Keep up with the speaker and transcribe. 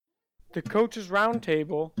The Coaches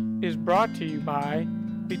Roundtable is brought to you by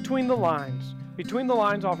Between the Lines. Between the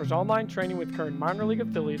Lines offers online training with current minor league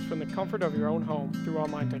affiliates from the comfort of your own home through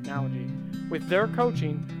online technology. With their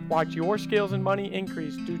coaching, watch your skills and money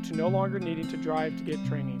increase due to no longer needing to drive to get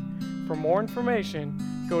training. For more information,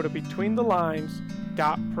 go to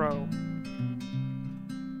betweenthelines.pro.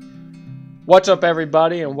 What's up,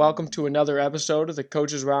 everybody, and welcome to another episode of the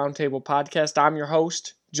Coaches Roundtable podcast. I'm your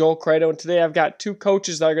host, Joel Credo, and today I've got two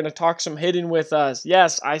coaches that are going to talk some hitting with us.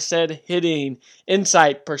 Yes, I said hitting,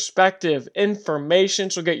 insight, perspective, information,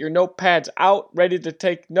 so get your notepads out, ready to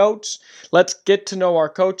take notes. Let's get to know our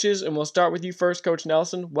coaches, and we'll start with you first, Coach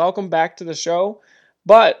Nelson. Welcome back to the show,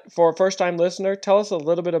 but for a first-time listener, tell us a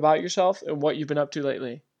little bit about yourself and what you've been up to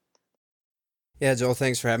lately. Yeah, Joel,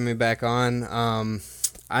 thanks for having me back on.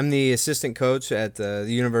 I'm the assistant coach at the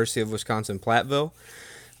University of Wisconsin-Platteville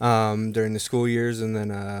during the school years, and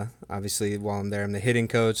then obviously while I'm there, I'm the hitting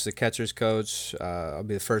coach, the catcher's coach. I'll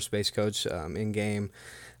be the first base coach in game.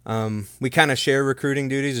 We kind of share recruiting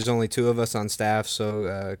duties. There's only two of us on staff,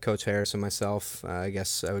 so Coach Harris and myself, I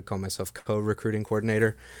guess I would call myself co-recruiting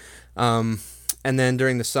coordinator. And then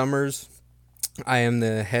during the summers, I am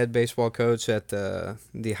the head baseball coach at the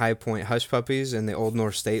High Point Hush Puppies in the Old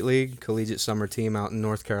North State League, collegiate summer team out in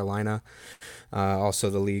North Carolina. Also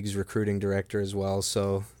the league's recruiting director as well.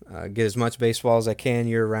 So get as much baseball as I can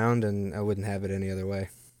year round, and I wouldn't have it any other way.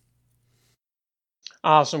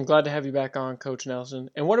 Awesome. Glad to have you back on, Coach Nelson.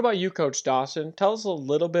 And what about you, Coach Dawson? Tell us a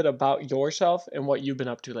little bit about yourself and what you've been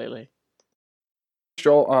up to lately.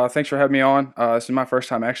 Joel, thanks for having me on. This is my first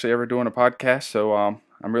time actually ever doing a podcast, so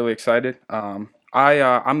I'm really excited. I'm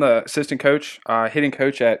the assistant coach, hitting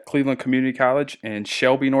coach at Cleveland Community College in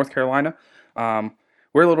Shelby, North Carolina.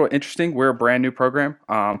 We're a little interesting. We're a brand new program,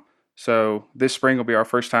 so this spring will be our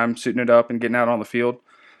first time suiting it up and getting out on the field.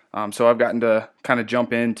 So I've gotten to kind of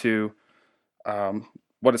jump into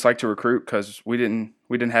what it's like to recruit, because we didn't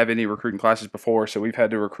have any recruiting classes before, so we've had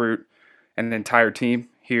to recruit an entire team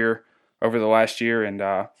here over the last year. And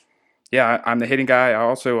I'm the hitting guy. I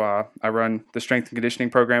also I run the strength and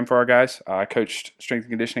conditioning program for our guys. I coached strength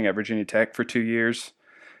and conditioning at Virginia Tech for 2 years,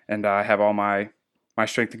 and I have all my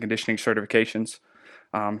strength and conditioning certifications.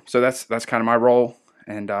 So that's kind of my role.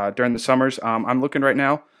 And during the summers, I'm looking right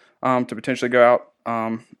now to potentially go out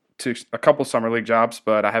to a couple summer league jobs,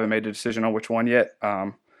 but I haven't made a decision on which one yet.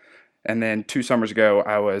 And then 2 summers ago,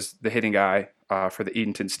 I was the hitting guy for the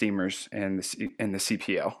Edenton Steamers in the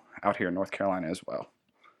CPL out here in North Carolina as well.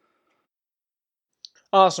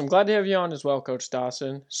 Awesome. Glad to have you on as well, Coach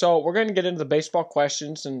Dawson. So we're going to get into the baseball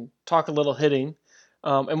questions and talk a little hitting.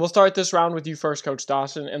 And we'll start this round with you first, Coach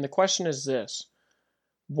Dawson. And the question is this: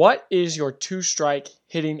 what is your two-strike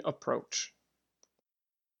hitting approach?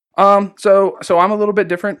 So I'm a little bit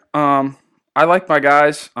different. I like my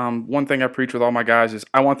guys. One thing I preach with all my guys is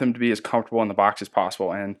I want them to be as comfortable in the box as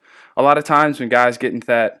possible. And a lot of times when guys get into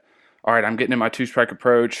that, all right, I'm getting in my two-strike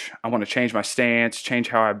approach, I want to change my stance, change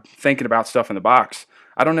how I'm thinking about stuff in the box,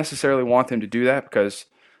 I don't necessarily want them to do that, because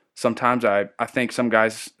sometimes I think some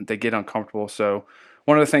guys, they get uncomfortable. So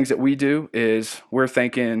one of the things that we do is we're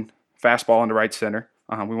thinking fastball into right center.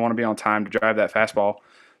 We want to be on time to drive that fastball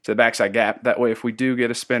to the backside gap. That way, if we do get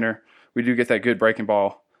a spinner, we do get that good breaking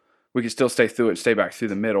ball, we can still stay through it, stay back through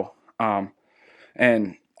the middle.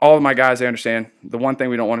 And all of my guys, they understand the one thing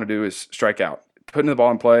we don't want to do is strike out. Putting the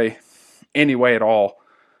ball in play any way at all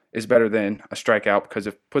is better than a strikeout, because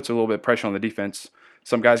it puts a little bit of pressure on the defense.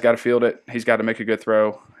 Some guy's got to field it, he's got to make a good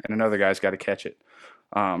throw, and another guy's got to catch it.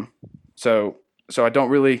 So I don't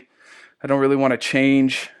really want to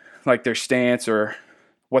change like their stance or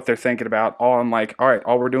what they're thinking about. All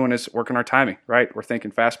we're doing is working our timing, right? We're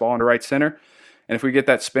thinking fastball into right center, and if we get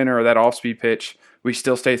that spinner or that off-speed pitch, we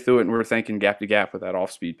still stay through it, and we're thinking gap to gap with that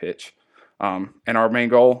off-speed pitch. And our main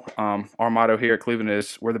goal, our motto here at Cleveland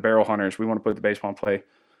is we're the barrel hunters. We want to put the baseball in play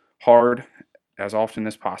hard as often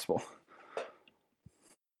as possible.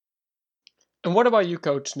 And what about you,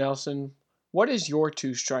 Coach Nelson? What is your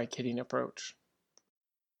two-strike hitting approach?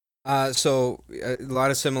 So a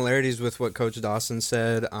lot of similarities with what Coach Dawson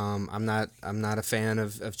said. I'm not a fan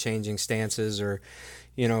of changing stances or,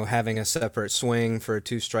 having a separate swing for a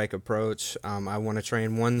two-strike approach. I want to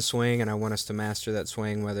train one swing, and I want us to master that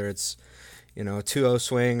swing, whether it's a 2-0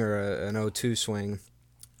 swing or an 0-2 swing.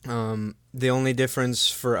 The only difference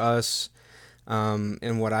for us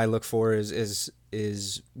and what I look for is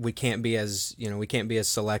we can't be as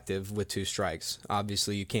selective with two strikes.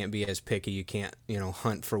 Obviously, you can't be as picky. You can't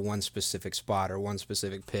hunt for one specific spot or one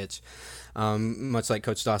specific pitch. Much like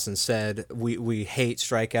Coach Dawson said, we hate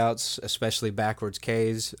strikeouts, especially backwards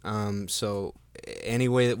Ks. So any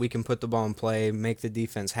way that we can put the ball in play, make the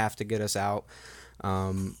defense have to get us out,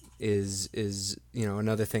 is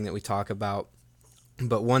another thing that we talk about.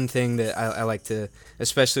 But one thing that I like to,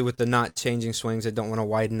 especially with the not changing swings, I don't want to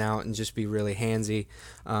widen out and just be really handsy.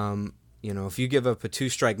 If you give up a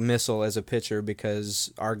 2-strike missile as a pitcher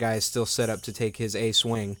because our guy is still set up to take his A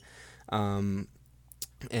swing, and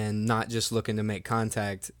not just looking to make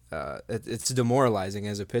contact, it's demoralizing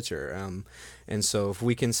as a pitcher. And so if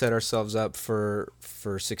we can set ourselves up for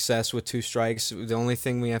success with 2 strikes, the only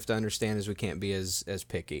thing we have to understand is we can't be as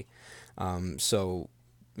picky.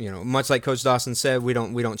 Much like Coach Dawson said, we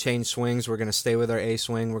don't change swings. We're going to stay with our A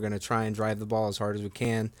swing. We're going to try and drive the ball as hard as we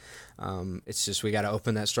can. It's just we got to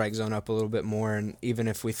open that strike zone up a little bit more. And even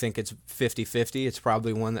if we think it's 50-50, it's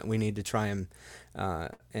probably one that we need to try and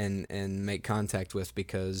make contact with,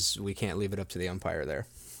 because we can't leave it up to the umpire there.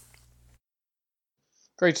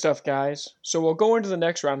 Great stuff, guys. So we'll go into the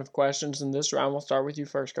next round of questions. In this round, we'll start with you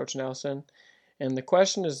first, Coach Nelson. And the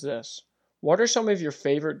question is this: what are some of your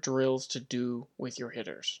favorite drills to do with your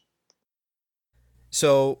hitters?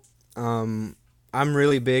 So, I'm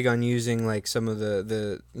really big on using like some of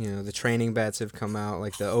the training bats have come out,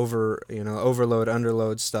 like the overload,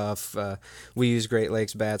 underload stuff. We use Great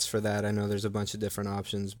Lakes bats for that. I know there's a bunch of different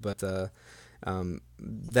options, but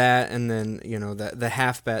that, and then the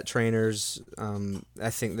half bat trainers. I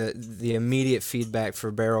think that the immediate feedback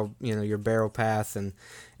for barrel, your barrel path, and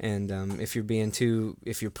if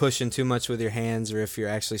you're pushing too much with your hands, or if you're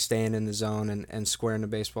actually staying in the zone and squaring the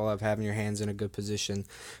baseball up, having your hands in a good position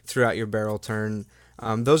throughout your barrel turn.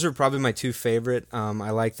 Those are probably my 2 favorite.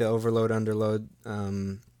 I like the overload, underload.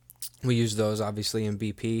 We use those obviously in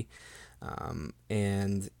BP.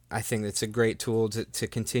 And I think it's a great tool to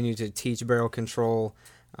continue to teach barrel control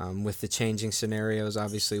with the changing scenarios,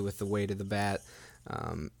 obviously with the weight of the bat.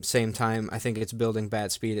 Same time, I think it's building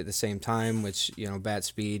bat speed at the same time, which, bat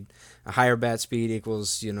speed, a higher bat speed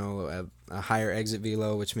equals, a higher exit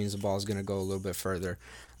velo, which means the ball is going to go a little bit further.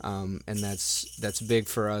 And that's big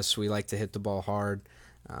for us. We like to hit the ball hard.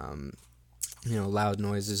 Loud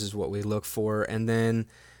noises is what we look for. And then,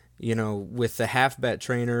 with the half bat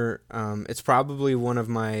trainer, it's probably one of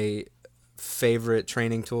my favorite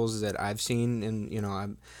training tools that I've seen.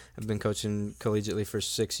 And, I've been coaching collegiately for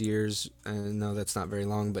 6 years. I know that's not very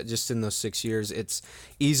long, but just in those 6 years, it's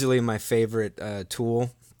easily my favorite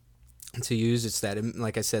tool to use. It's that,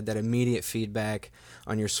 like I said, that immediate feedback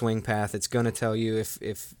on your swing path. It's going to tell you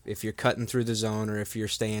if you're cutting through the zone, or if you're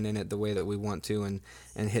staying in it the way that we want to and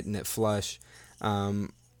hitting it flush.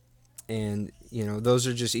 And those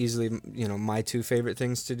are just easily my 2 favorite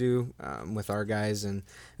things to do with our guys, and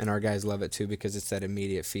our guys love it too, because it's that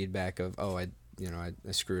immediate feedback of, I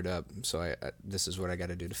screwed up, so this is what I got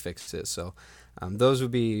to do to fix it. So those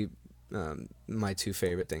would be my 2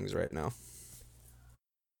 favorite things right now.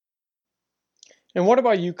 And what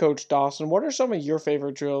about you, Coach Dawson? What are some of your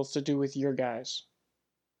favorite drills to do with your guys?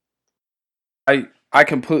 I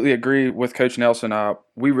completely agree with Coach Nelson.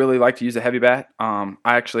 We really like to use a heavy bat. I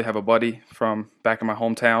actually have a buddy from back in my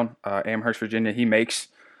hometown, Amherst, Virginia. He makes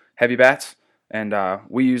heavy bats, and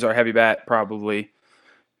we use our heavy bat probably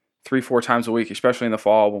 3-4 times a week, especially in the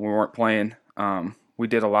fall when we weren't playing. We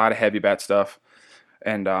did a lot of heavy bat stuff,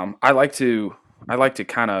 and I like to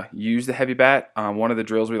kind of use the heavy bat. One of the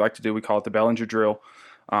drills we like to do, we call it the Bellinger drill,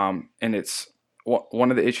 and it's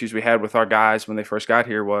one of the issues we had with our guys when they first got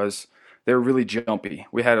here was they were really jumpy.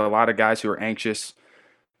 We had a lot of guys who were anxious.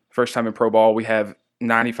 First time in pro ball, we have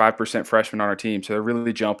 95% freshmen on our team, so they're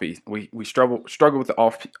really jumpy. We struggle with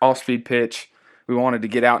the off-speed pitch. We wanted to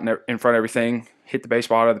get out in front of everything, hit the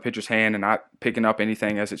baseball out of the pitcher's hand, and not picking up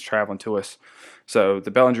anything as it's traveling to us. So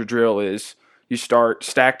the Bellinger drill is you start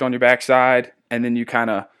stacked on your backside, and then you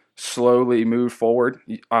kind of slowly move forward.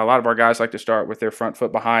 A lot of our guys like to start with their front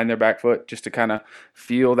foot behind their back foot just to kind of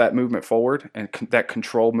feel that movement forward and that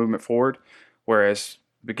controlled movement forward. Whereas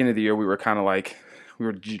beginning of the year, we were kind of like, we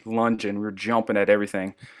were lunging, we were jumping at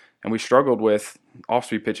everything. And we struggled with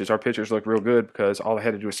off-speed pitches. Our pitchers looked real good because all they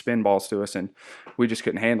had to do was spin balls to us, and we just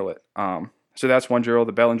couldn't handle it. So that's one drill,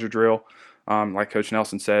 the Bellinger drill. Like Coach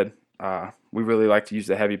Nelson said, we really like to use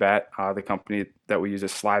the heavy bat. The company that we use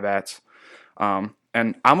is Sly Bats.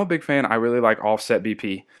 And I'm a big fan. I really like offset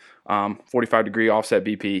BP, 45-degree offset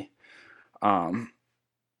BP.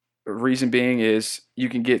 Reason being is you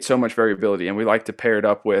can get so much variability, and we like to pair it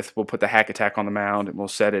up with, we'll put the hack attack on the mound, and we'll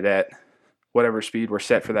set it at whatever speed we're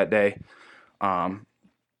set for that day.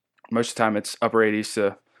 Most of the time it's upper 80s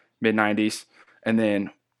to mid 90s, and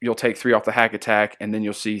then you'll take 3 off the hack attack, and then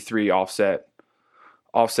you'll see 3 offset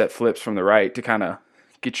flips from the right to kind of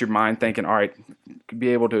get your mind thinking, all right, be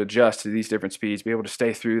able to adjust to these different speeds, be able to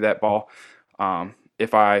stay through that ball.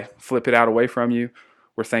 If I flip it out away from you,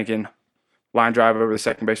 we're thinking line drive over the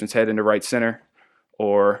second baseman's head into right center.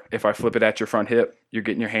 Or if I flip it at your front hip, you're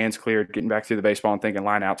getting your hands cleared, getting back through the baseball and thinking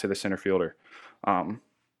line out to the center fielder.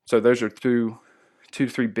 So those are two to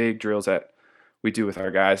three big drills that we do with our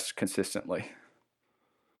guys consistently.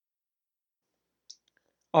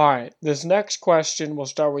 All right, this next question, we'll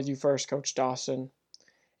start with you first, Coach Dawson.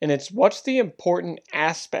 And it's, what's the important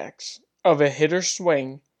aspects of a hitter's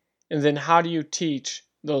swing, and then how do you teach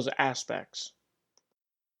those aspects?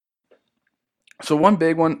 So one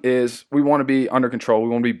big one is we want to be under control. We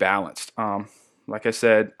want to be balanced. Like I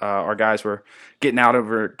said, our guys were getting out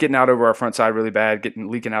over our front side really bad,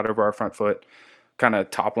 leaking out over our front foot, kind of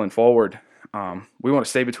toppling forward. We want to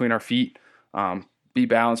stay between our feet, be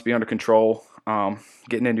balanced, be under control,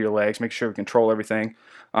 getting into your legs, make sure we control everything.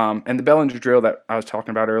 And the Bellinger drill that I was talking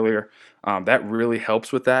about earlier, that really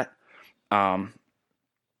helps with that. And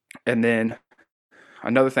then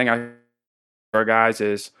another thing our guys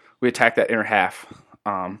is we attack that inner half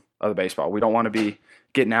of the baseball. We don't want to be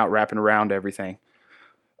getting out, wrapping around everything.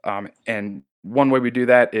 And one way we do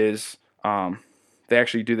that is they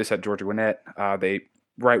actually do this at Georgia Gwinnett. They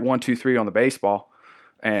write 1, 2, 3 on the baseball,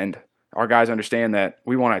 and our guys understand that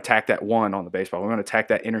we want to attack that 1 on the baseball. We want to attack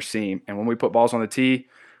that inner seam. And when we put balls on the tee,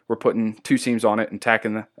 we're putting 2 seams on it and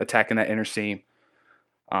attacking that inner seam.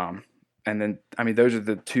 And then, those are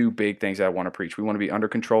the 2 big things that I want to preach. We want to be under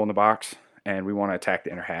control in the box, and we want to attack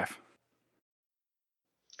the inner half.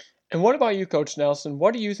 And what about you, Coach Nelson?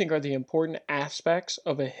 What do you think are the important aspects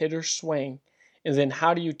of a hitter's swing, and then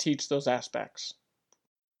how do you teach those aspects?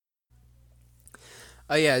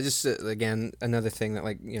 Just again, another thing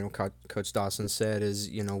that Coach Dawson said is,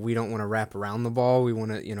 we don't want to wrap around the ball. We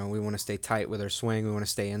want to stay tight with our swing. We want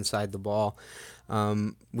to stay inside the ball.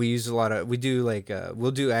 We'll do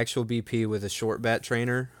actual BP with a short bat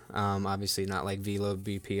trainer. Obviously not like velo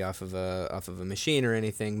BP off of a machine or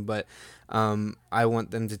anything, but I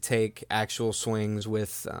want them to take actual swings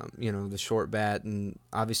with the short bat, and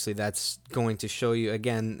obviously that's going to show you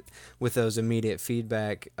again with those immediate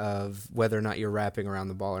feedback of whether or not you're wrapping around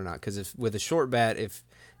the ball or not. Because if with a short bat, if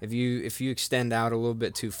you extend out a little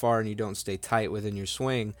bit too far and you don't stay tight within your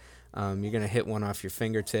swing, you're going to hit one off your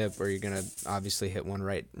fingertip, or you're going to obviously hit one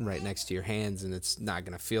right next to your hands, and it's not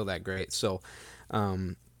going to feel that great. So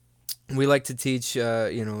we like to teach,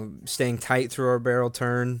 staying tight through our barrel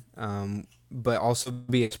turn, but also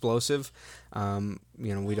be explosive.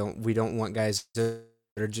 We don't want guys that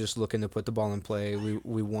are just looking to put the ball in play.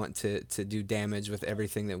 We want to do damage with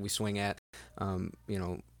everything that we swing at.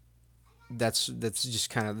 That's just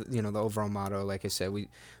kind of the overall motto. Like I said, we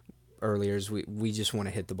just want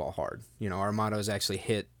to hit the ball hard. Our motto is actually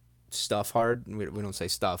hit stuff hard. We don't say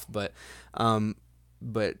stuff, but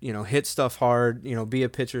hit stuff hard. Be a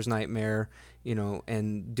pitcher's nightmare.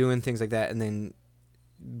 And doing things like that, and then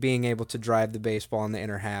being able to drive the baseball in the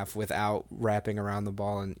inner half without wrapping around the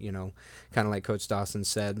ball, and kind of like Coach Dawson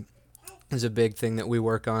said, is a big thing that we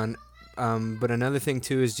work on. But another thing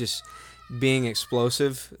too is just being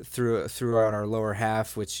explosive throughout our lower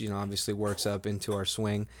half, which obviously works up into our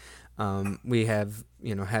swing. We have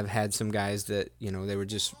had some guys that they were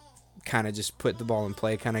just kind of just put the ball in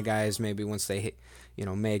play kind of guys. Maybe once they hit,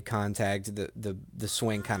 made contact, the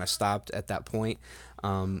swing kind of stopped at that point.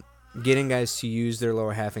 Getting guys to use their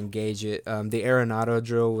lower half, engage it. The Arenado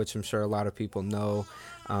drill, which I'm sure a lot of people know,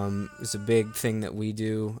 is a big thing that we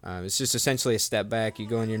do. It's just essentially a step back. You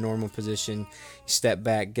go in your normal position, you step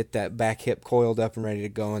back, get that back hip coiled up and ready to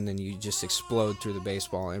go, and then you just explode through the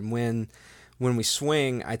baseball. And when we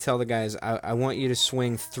swing, I tell the guys, I want you to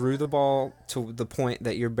swing through the ball to the point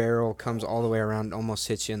that your barrel comes all the way around, almost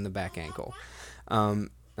hits you in the back ankle.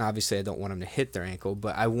 Obviously, I don't want them to hit their ankle,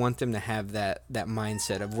 but I want them to have that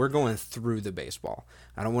mindset of we're going through the baseball.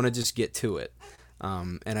 I don't want to just get to it.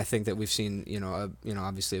 And I think that we've seen,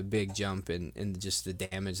 obviously a big jump in just the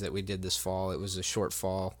damage that we did this fall. It was a short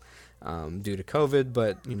fall due to COVID,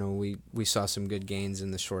 but we saw some good gains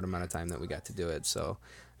in the short amount of time that we got to do it. So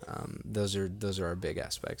those are our big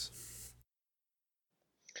aspects.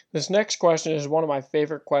 This next question is one of my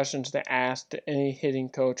favorite questions to ask to any hitting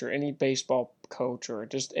coach or any baseball coach or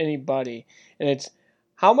just anybody. And it's,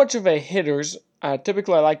 how much of a hitter's,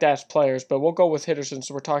 typically I like to ask players, but we'll go with hitters since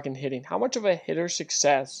we're talking hitting. How much of a hitter's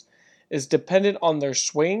success is dependent on their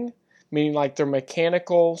swing, meaning like their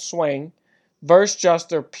mechanical swing, versus just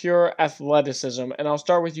their pure athleticism? And I'll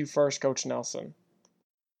start with you first, Coach Nelson.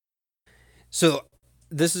 So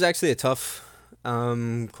this is actually a tough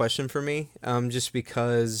question for me, just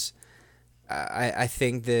because I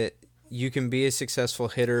think that you can be a successful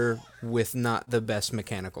hitter with not the best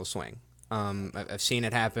mechanical swing. I've seen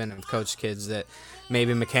it happen. I've coached kids that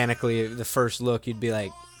maybe mechanically the first look you'd be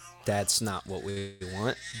like, that's not what we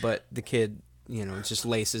want. But the kid, just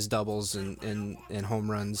laces doubles and home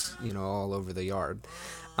runs, all over the yard.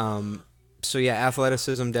 So yeah,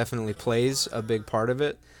 athleticism definitely plays a big part of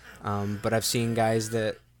it. But I've seen guys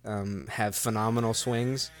that have phenomenal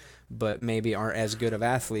swings, but maybe aren't as good of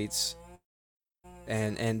athletes,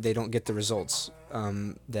 and they don't get the results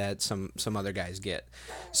that some other guys get.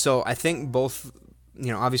 So I think both,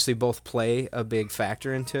 obviously both play a big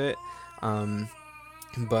factor into it.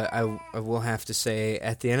 But I will have to say,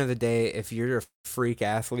 at the end of the day, if you're a freak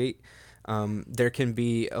athlete, there can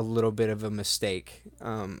be a little bit of a mistake,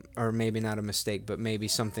 or maybe not a mistake, but maybe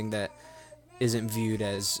something that isn't viewed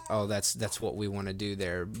as, oh, that's what we want to do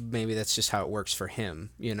there. Maybe that's just how it works for him,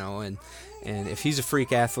 and if he's a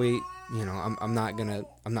freak athlete, I'm not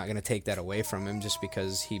gonna take that away from him just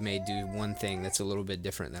because he may do one thing that's a little bit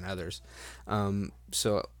different than others.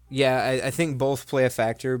 So yeah, I think both play a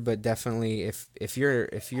factor, but definitely if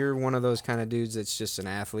you're one of those kind of dudes that's just an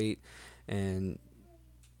athlete and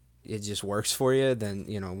it just works for you, then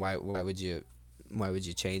why would you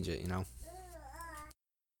change it?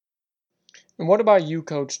 And what about you,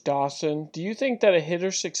 Coach Dawson? Do you think that a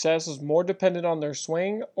hitter's success is more dependent on their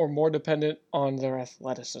swing or more dependent on their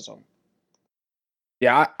athleticism?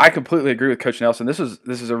 Yeah, I completely agree with Coach Nelson. This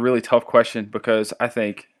is a really tough question because I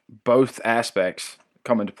think both aspects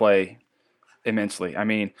come into play immensely. I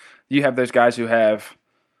mean, you have those guys who have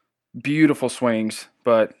beautiful swings,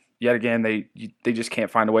 but yet again they just can't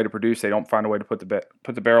find a way to produce. They don't find a way to put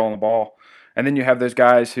the barrel on the ball. And then you have those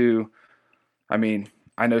guys who, I mean,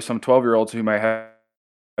 I know some 12-year-olds who may have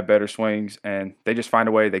better swings, and they just find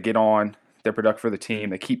a way. They get on, they're productive for the team.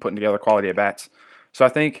 They keep putting together quality at bats. So I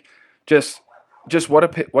think just what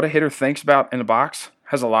a hitter thinks about in the box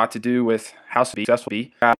has a lot to do with how successful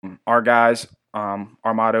be. Our guys,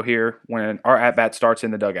 our motto here, when our at bat starts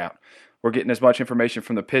in the dugout, we're getting as much information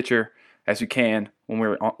from the pitcher as we can when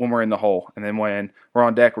we're in the hole, and then when we're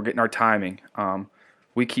on deck, we're getting our timing.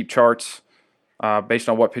 We keep charts based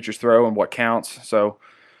on what pitchers throw and what counts. So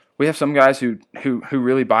we have some guys who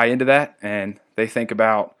really buy into that, and they think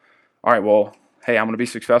about, all right, well, hey, I'm going to be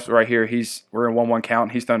successful right here. We're in 1-1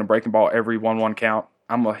 count. He's throwing a breaking ball every 1-1 count.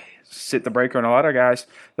 I'm going to sit the breaker, and a lot of guys,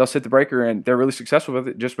 they'll sit the breaker, and they're really successful with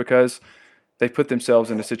it just because they put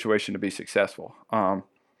themselves in a situation to be successful.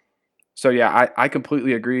 So yeah, I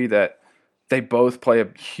completely agree that they both play a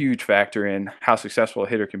huge factor in how successful a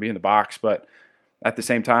hitter can be in the box, but at the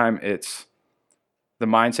same time, it's the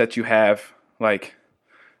mindset you have, like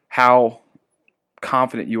how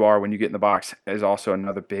confident you are when you get in the box is also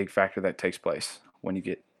another big factor that takes place when you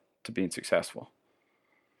get to being successful.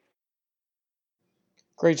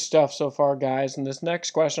 Great stuff so far, guys. And this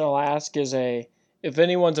next question I'll ask is if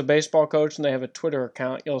anyone's a baseball coach and they have a Twitter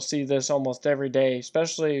account, you'll see this almost every day,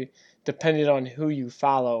 especially depending on who you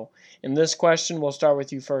follow. And this question, we'll start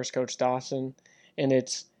with you first, Coach Dawson. And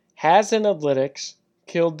it's, has analytics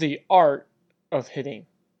killed the art of hitting?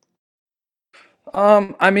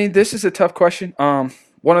 I mean, this is a tough question.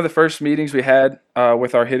 One of the first meetings we had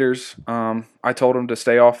with our hitters, I told them to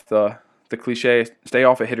stay off the cliche, stay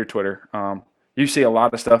off of hitter Twitter. You see a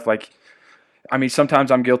lot of stuff like, I mean, sometimes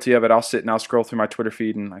I'm guilty of it. I'll sit and I'll scroll through my Twitter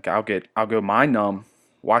feed and like I'll go mind numb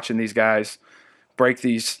watching these guys break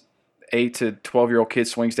these 8 to 12-year-old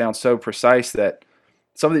kids swings down so precise that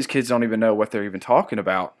some of these kids don't even know what they're even talking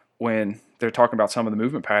about when they're talking about some of the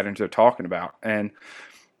movement patterns they're talking about. And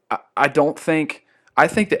I think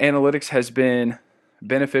the analytics has been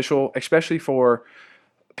beneficial, especially for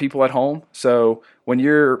people at home. So when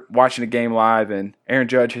you're watching a game live and Aaron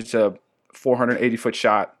Judge hits a 480-foot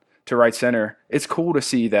shot to right center, it's cool to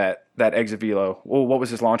see that exit velo. Well, what was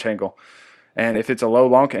his launch angle? And if it's a low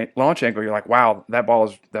launch angle, you're like, wow, that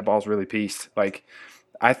ball's really pieced. Like,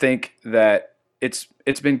 I think that it's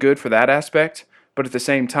been good for that aspect, but at the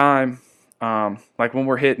same time, like when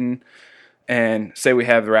we're hitting and say we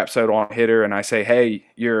have the Rapsodo on a hitter and I say, hey,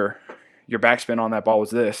 your backspin on that ball was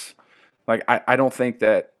this. Like, I don't think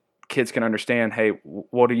that kids can understand, hey,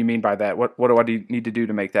 what do you mean by that? What do I need to do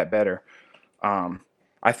to make that better?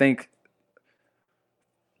 I think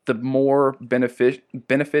the more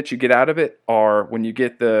benefits you get out of it are when you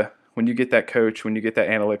get that coach, when you get that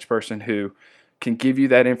analytics person who can give you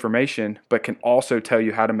that information, but can also tell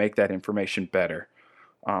you how to make that information better.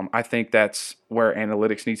 I think that's where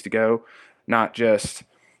analytics needs to go, not just,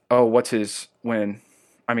 oh, what's his when.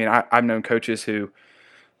 I mean, I've known coaches who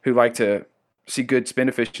like to see good spin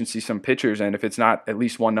efficiency, some pitchers, and if it's not at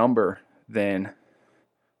least one number, then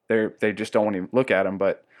they just don't want to look at them.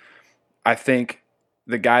 But I think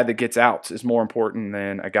the guy that gets outs is more important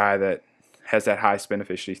than a guy that has that high spin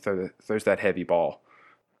efficiency, throws that heavy ball.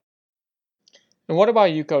 And what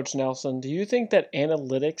about you, Coach Nelson? Do you think that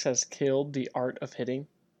analytics has killed the art of hitting?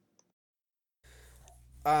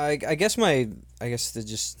 I guess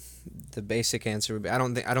the basic answer would be I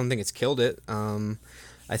don't think it's killed it.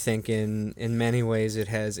 I think in many ways it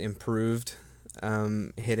has improved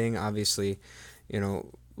hitting. Obviously,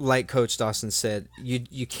 like Coach Dawson said,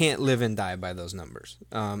 you can't live and die by those numbers.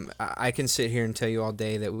 I can sit here and tell you all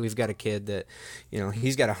day that we've got a kid that,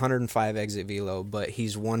 he's got 105 exit velo, but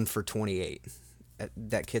he's 1 for 28.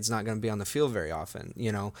 That kid's not going to be on the field very often,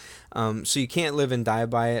 so you can't live and die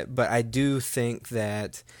by it. But I do think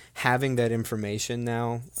that having that information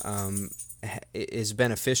now is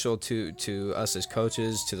beneficial to us as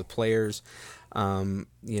coaches, to the players.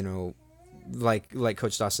 Like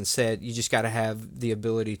Coach Dawson said, you just got to have the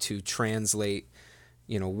ability to translate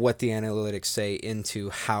what the analytics say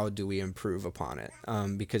into how do we improve upon it,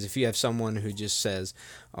 because if you have someone who just says,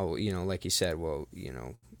 oh, like you said, well,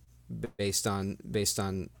 based on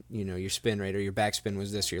your spin rate, or your backspin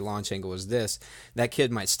was this, or your launch angle was this, that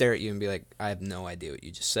kid might stare at you and be like, I have no idea what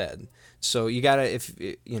you just said. So you gotta, if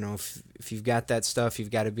you've got that stuff, you've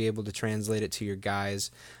got to be able to translate it to your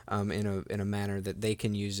guys in a manner that they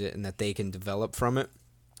can use it and that they can develop from it.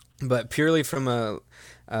 But purely from a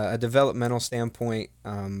developmental standpoint,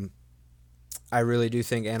 I really do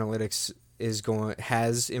think analytics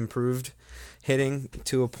has improved hitting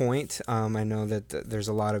to a point. I know that there's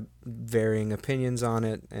a lot of varying opinions on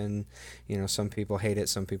it, and some people hate it,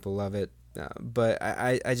 some people love it. But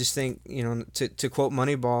I just think, to quote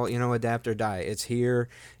Moneyball, adapt or die. It's here.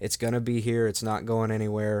 It's gonna be here. It's not going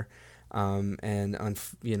anywhere. And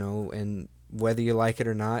whether you like it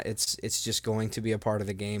or not, it's just going to be a part of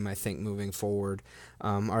the game. I think moving forward,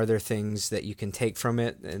 are there things that you can take from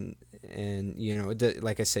it, and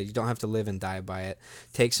like I said, you don't have to live and die by it.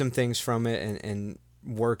 Take some things from it and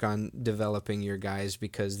work on developing your guys,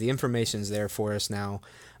 because the information's there for us now.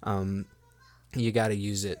 You got to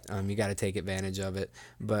use it. You got to take advantage of it.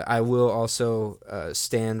 But I will also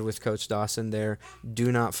stand with Coach Dawson there.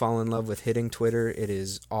 Do not fall in love with hitting Twitter. It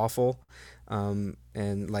is awful. And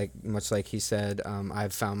much like he said,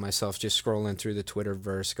 I've found myself just scrolling through the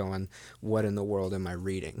Twitterverse going, what in the world am I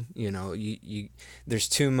reading? There's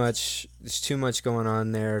too much going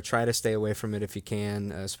on there. Try to stay away from it if you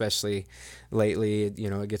can, especially lately.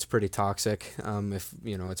 It gets pretty toxic. If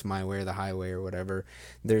it's my way or the highway or whatever.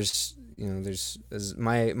 There's as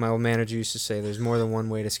my old manager used to say, there's more than one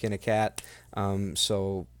way to skin a cat.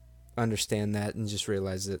 So understand that and just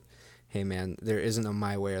realize that, hey man, there isn't a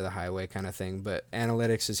my way or the highway kind of thing, but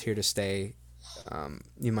analytics is here to stay.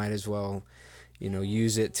 You might as well,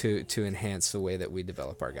 use it to enhance the way that we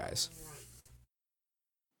develop our guys.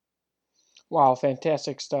 Wow,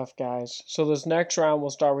 fantastic stuff, guys. So this next round,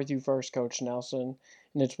 we'll start with you first, Coach Nelson.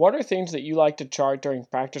 And it's, what are things that you like to chart during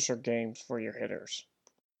practice or games for your hitters?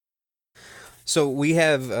 So we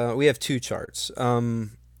have two charts.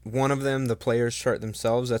 One of them, the players chart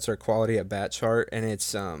themselves. That's our quality at bat chart, and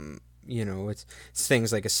it's it's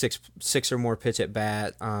things like a six or more pitch at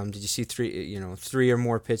bat. Did you see three or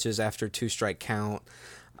more pitches after 2-strike count?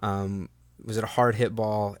 Was it a hard hit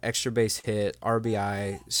ball, extra base hit,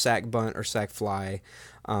 RBI, sac bunt, or sac fly?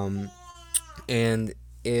 And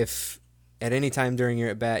if at any time during your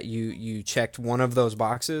at bat you checked one of those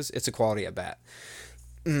boxes, it's a quality at bat.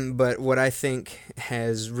 But what I think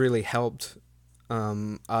has really helped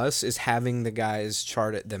us is having the guys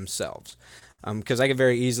chart it themselves. Because I could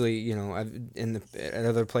very easily, at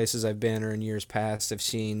other places I've been or in years past, I've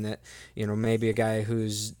seen that, maybe a guy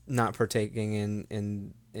who's not partaking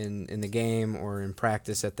in the game or in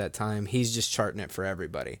practice at that time, he's just charting it for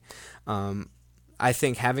everybody. I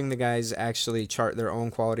think having the guys actually chart their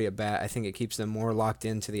own quality at bat, I think it keeps them more locked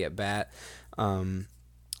into the at bat,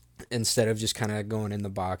 instead of just kind of going in the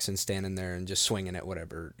box and standing there and just swinging at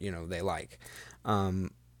whatever they like.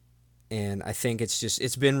 And I think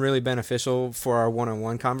it's been really beneficial for our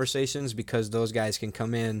one-on-one conversations, because those guys can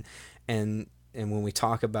come in and when we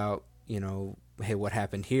talk about, hey, what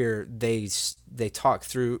happened here, they talk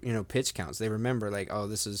through, pitch counts. They remember, like,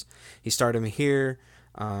 oh, he started me here,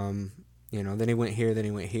 then he went here, then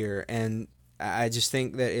he went here. And I just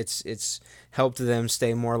think that it's helped them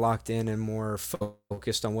stay more locked in and more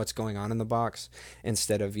focused on what's going on in the box,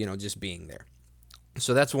 instead of, just being there.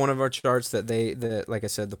 So that's one of our charts that like I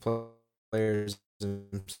said, the players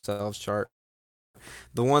themselves chart.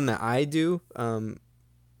 The one that I do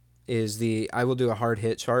is I will do a hard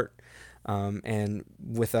hit chart, and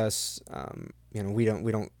with us, we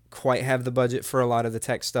don't quite have the budget for a lot of the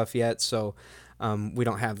tech stuff yet, so We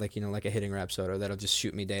don't have like a hitting Rapsodo that'll just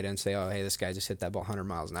shoot me data and say, oh, hey, this guy just hit that ball 100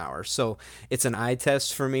 miles an hour. So it's an eye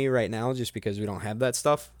test for me right now just because we don't have that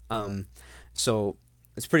stuff. So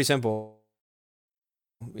it's pretty simple.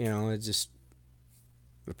 It's just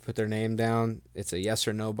put their name down. It's a yes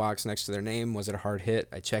or no box next to their name. Was it a hard hit?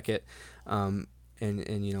 I check it. And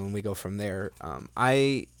we go from there.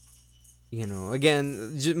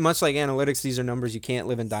 Again, much like analytics, these are numbers you can't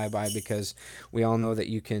live and die by, because we all know that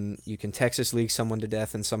you can Texas league someone to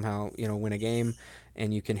death and somehow win a game,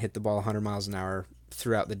 and you can hit the ball 100 miles an hour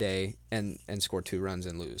throughout the day and score 2 runs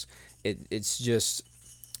and lose. It's just,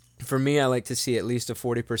 for me, I like to see at least a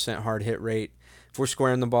 40% hard hit rate. If we're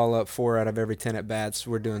squaring the ball up 4 out of every 10 at bats,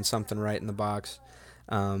 we're doing something right in the box.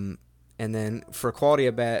 And then for quality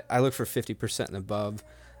at bat, I look for 50% and above.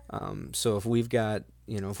 So if we've got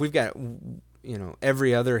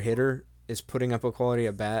every other hitter is putting up a quality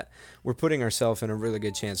at bat, we're putting ourselves in a really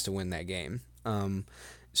good chance to win that game. Those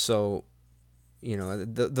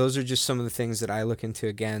are just some of the things that I look into.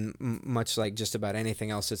 Again, much like just about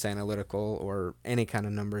anything else that's analytical or any kind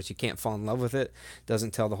of numbers, you can't fall in love with it.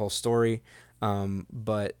 Doesn't tell the whole story,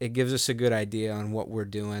 but it gives us a good idea on what we're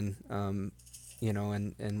doing, and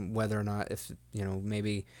whether or not, if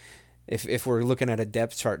maybe if we're looking at a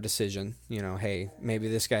depth chart decision, hey, maybe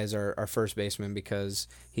this guy's our first baseman because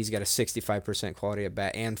he's got a 65% quality at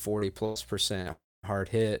bat and 40+% hard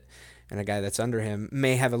hit, and a guy that's under him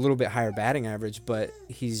may have a little bit higher batting average, but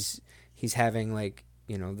he's having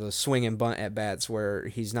the swing and bunt at bats where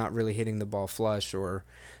he's not really hitting the ball flush, or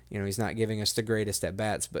he's not giving us the greatest at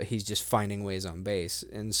bats, but he's just finding ways on base.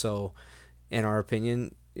 And so, in our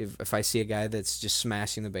opinion, if I see a guy that's just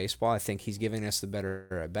smashing the baseball, I think he's giving us the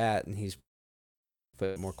better at bat, and he's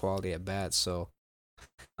put more quality at bats. So,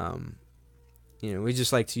 we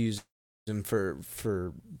just like to use him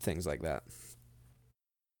for things like that.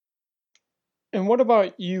 And what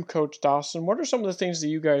about you, Coach Dawson? What are some of the things that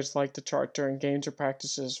you guys like to chart during games or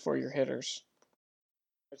practices for your hitters?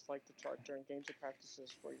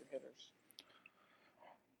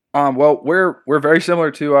 Well, we're very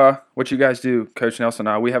similar to what you guys do, Coach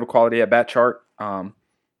Nelson. We have a quality at bat chart.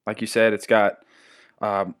 Like you said, it's got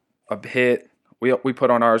a hit. We put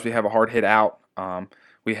on ours. We have a hard hit out.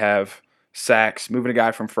 We have sacks, moving a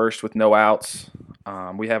guy from first with no outs.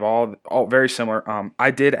 We have all very similar.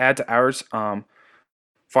 I did add to ours,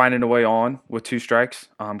 finding a way on with 2 strikes,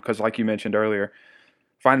 because like you mentioned earlier,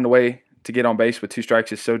 finding a way to get on base with 2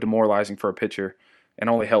 strikes is so demoralizing for a pitcher, and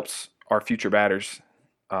only helps our future batters,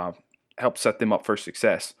 help set them up for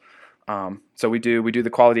success. So we do the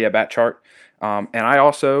quality at bat chart, and I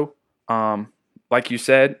also, like you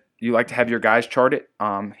said, you like to have your guys chart it.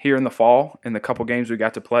 Here in the fall, in the couple games we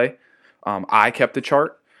got to play, I kept the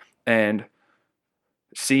chart, and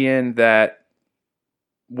seeing that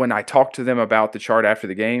when I talked to them about the chart after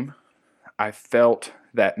the game, I felt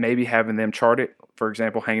that maybe having them chart it, for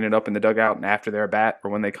example, hanging it up in the dugout and after their bat,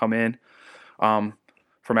 or when they come in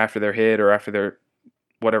from after their hit or after their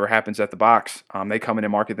whatever happens at the box, they come in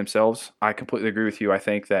and mark it themselves. I completely agree with you. I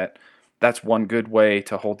think that that's one good way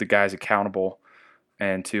to hold the guys accountable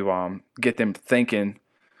and to get them thinking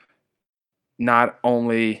not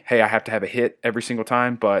only, hey, I have to have a hit every single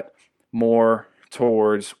time, but more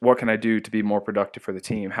towards what can I do to be more productive for the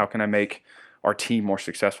team? How can I make our team more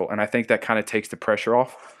successful? And I think that kind of takes the pressure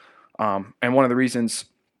off. And one of the reasons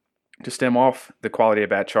to stem off the quality of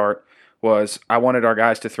bat chart was I wanted our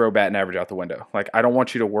guys to throw batting average out the window. Like, I don't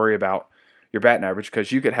want you to worry about your batting average,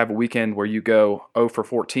 because you could have a weekend where you go 0 for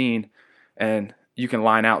 14 and you can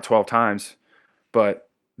line out 12 times. But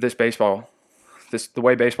the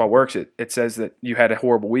way baseball works, it says that you had a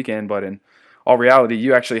horrible weekend, but in all reality,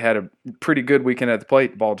 you actually had a pretty good weekend at the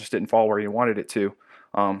plate. The ball just didn't fall where you wanted it to.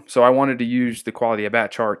 So I wanted to use the quality of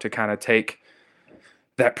bat chart to kind of take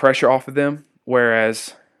that pressure off of them,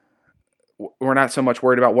 whereas we're not so much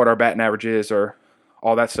worried about what our batting average is or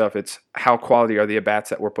all that stuff. It's how quality are the at-bats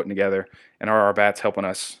that we're putting together, and are our bats helping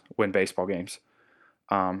us win baseball games.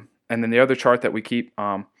 And then the other chart that we keep,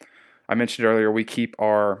 I mentioned earlier, we keep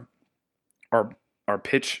our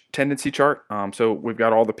pitch tendency chart. So we've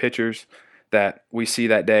got all the pitchers that we see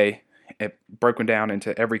that day, it broken down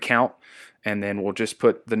into every count, and then we'll just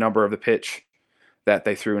put the number of the pitch that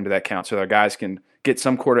they threw into that count, so that our guys can get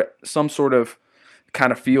some sort of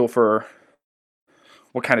kind of feel for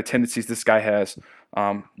what kind of tendencies this guy has.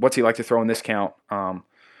 What's he like to throw in this count? And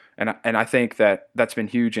I think that that's been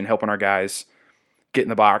huge in helping our guys get in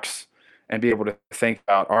the box and be able to think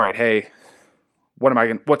about, all right, hey, what am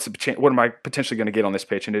I potentially going to get on this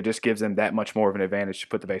pitch? And it just gives them that much more of an advantage to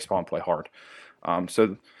put the baseball and play hard.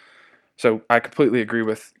 So I completely agree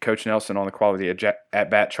with Coach Nelson on the quality at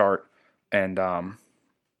bat chart. And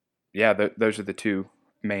yeah, those are the two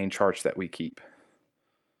main charts that we keep.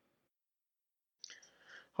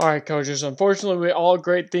 All right, coaches. Unfortunately, all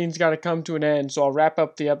great things got to come to an end, so I'll wrap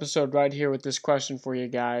up the episode right here with this question for you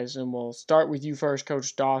guys, and we'll start with you first,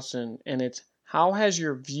 Coach Dawson. And it's, how has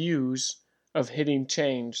your views of hitting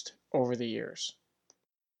changed over the years?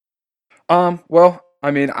 Well, I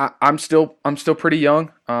mean, I'm still pretty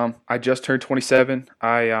young. I just turned 27.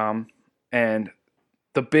 And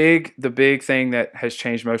the big thing that has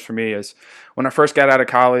changed most for me is when I first got out of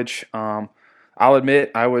college. I'll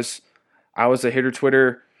admit I was a hitter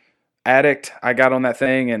Twitter addict. I got on that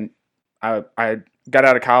thing, and I got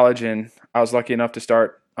out of college, and I was lucky enough to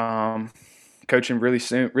start coaching really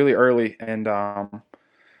soon, really early, and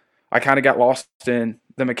I kind of got lost in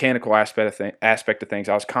the mechanical aspect of things.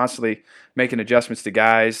 I was constantly making adjustments to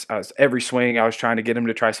guys. Every swing I was trying to get them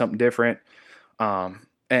to try something different,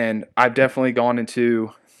 and I've definitely gone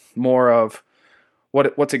into more of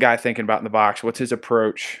what's a guy thinking about in the box, what's his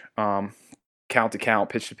approach, count to count,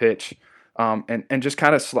 pitch to pitch. And just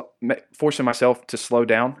kind of forcing myself to slow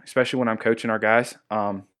down, especially when I'm coaching our guys.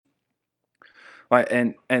 And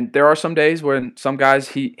there are some days when some guys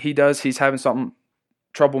he's having something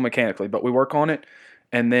trouble mechanically, but we work on it.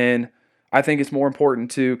 And then I think it's more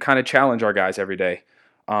important to kind of challenge our guys every day,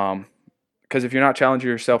 because if you're not challenging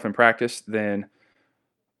yourself in practice, then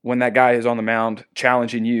when that guy is on the mound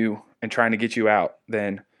challenging you and trying to get you out,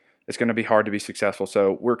 then it's going to be hard to be successful.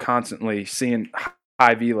 So we're constantly seeing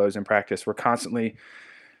high velos in practice. We're constantly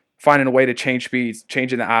finding a way to change speeds,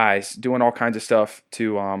 changing the eyes, doing all kinds of stuff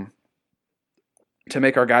to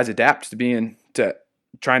make our guys adapt to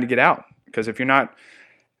trying to get out. Because if you're not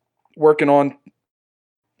working on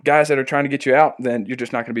guys that are trying to get you out, then you're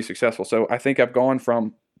just not going to be successful. So I think I've gone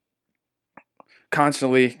from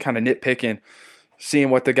constantly kind of nitpicking, seeing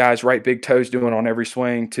what the guy's right big toe's doing on every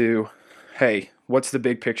swing, to, hey, what's the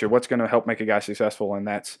big picture? What's going to help make a guy successful? And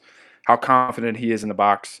that's how confident he is in the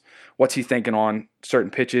box, what's he thinking on certain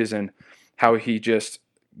pitches, and how he just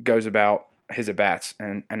goes about his at-bats.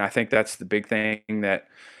 And I think that's the big thing that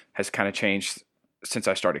has kind of changed since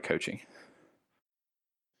I started coaching.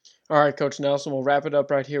 All right, Coach Nelson, we'll wrap it up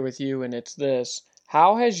right here with you, and it's this.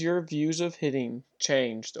 How has your views of hitting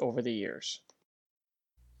changed over the years?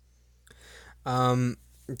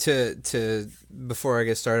 To before I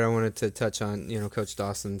get started, I wanted to touch on, Coach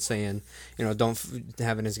Dawson saying,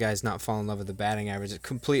 having his guys not fall in love with the batting average. I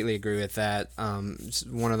completely agree with that. It's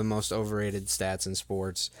one of the most overrated stats in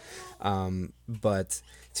sports. But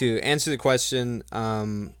to answer the question,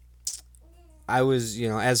 I was,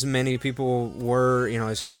 as many people were,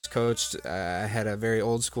 as coached, I had a very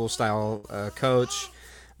old school style coach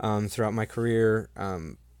throughout my career,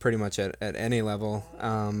 pretty much at any level.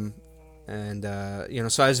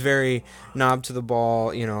 So I was very knob to the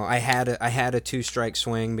ball. I had a 2-strike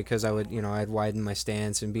swing because I would, I'd widen my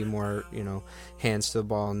stance and be more, hands to the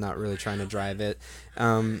ball and not really trying to drive it.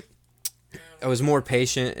 I was more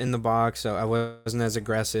patient in the box, so I wasn't as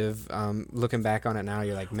aggressive. Looking back on it now,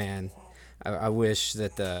 you're like, man, I wish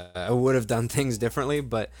that I would have done things differently.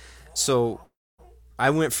 But so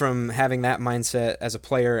I went from having that mindset as a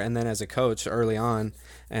player and then as a coach early on.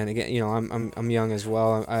 And again, I'm young as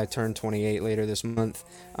well. I turned 28 later this month,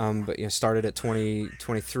 but started at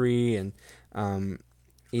 23, and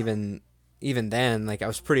even then, like, I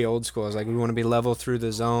was pretty old school. I was like, we want to be level through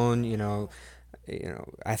the zone.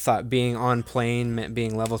 I thought being on plane meant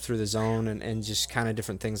being level through the zone, and just kind of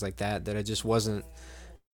different things like that I just wasn't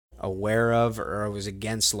aware of, or I was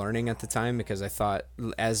against learning at the time, because I thought,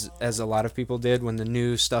 as a lot of people did when the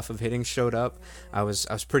new stuff of hitting showed up, I was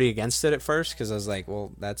pretty against it at first, because I was like,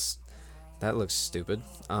 well, that looks stupid,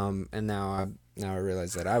 and now I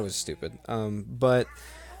realize that I was stupid, but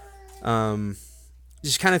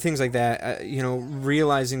just kind of things like that,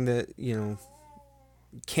 realizing that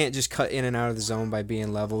can't just cut in and out of the zone by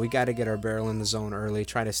being level. We got to get our barrel in the zone early,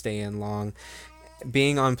 try to stay in long.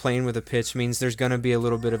 Being on plane with a pitch means there's going to be a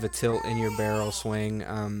little bit of a tilt in your barrel swing.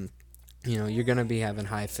 You're going to be having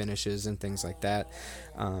high finishes and things like that.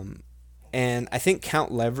 And I think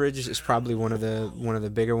count leverage is probably one of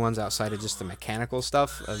the bigger ones outside of just the mechanical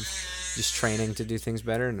stuff of just training to do things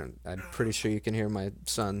better. And I'm pretty sure you can hear my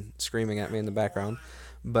son screaming at me in the background.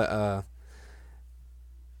 But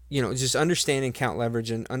just understanding count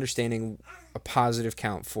leverage and understanding a positive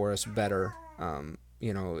count for us better.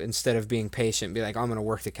 Instead of being patient, be like, I'm going to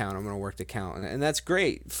work the count. And that's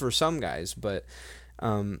great for some guys. But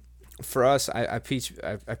for us, I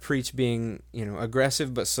preach being,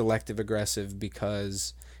 aggressive, but selective aggressive,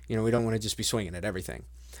 because, we don't want to just be swinging at everything.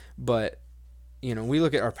 But, we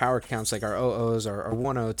look at our power counts, like our 00s, our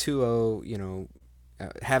 10, 20,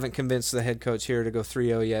 haven't convinced the head coach here to go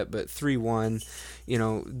 3-0 yet, but 3-1,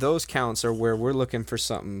 those counts are where we're looking for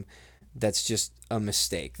something that's just a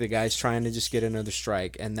mistake. The guy's trying to just get another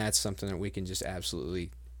strike, and that's something that we can just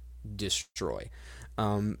absolutely destroy.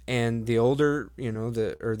 And the older,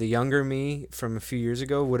 the younger me from a few years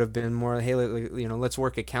ago would have been more, hey, let's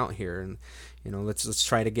work a count here, and let's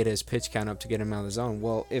try to get his pitch count up to get him out of the zone.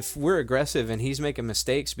 Well, if we're aggressive and he's making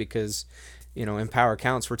mistakes because, in power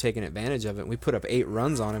counts we're taking advantage of it, and we put up 8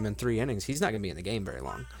 runs on him in 3 innings, he's not going to be in the game very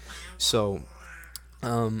long. So,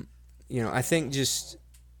 I think just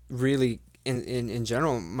really in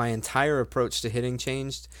general, my entire approach to hitting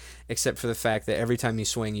changed, except for the fact that every time you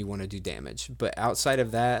swing, you want to do damage. But outside of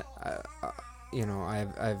that,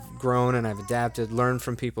 I've grown and I've adapted, learned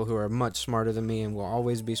from people who are much smarter than me and will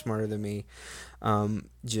always be smarter than me.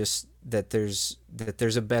 Just that there's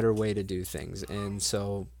a better way to do things, and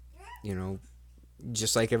so,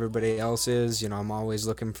 just like everybody else is, I'm always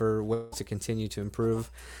looking for ways to continue to improve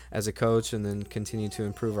as a coach and then continue to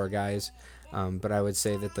improve our guys. But I would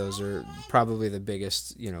say that those are probably the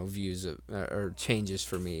biggest, views or changes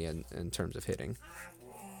for me in terms of hitting.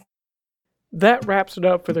 That wraps it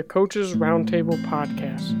up for the Coaches Roundtable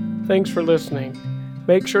podcast. Thanks for listening.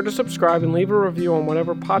 Make sure to subscribe and leave a review on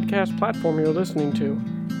whatever podcast platform you're listening to.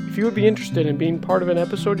 If you would be interested in being part of an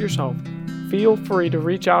episode yourself, feel free to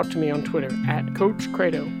reach out to me on Twitter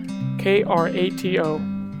 @CoachCrato, Krato.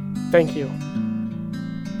 Thank you.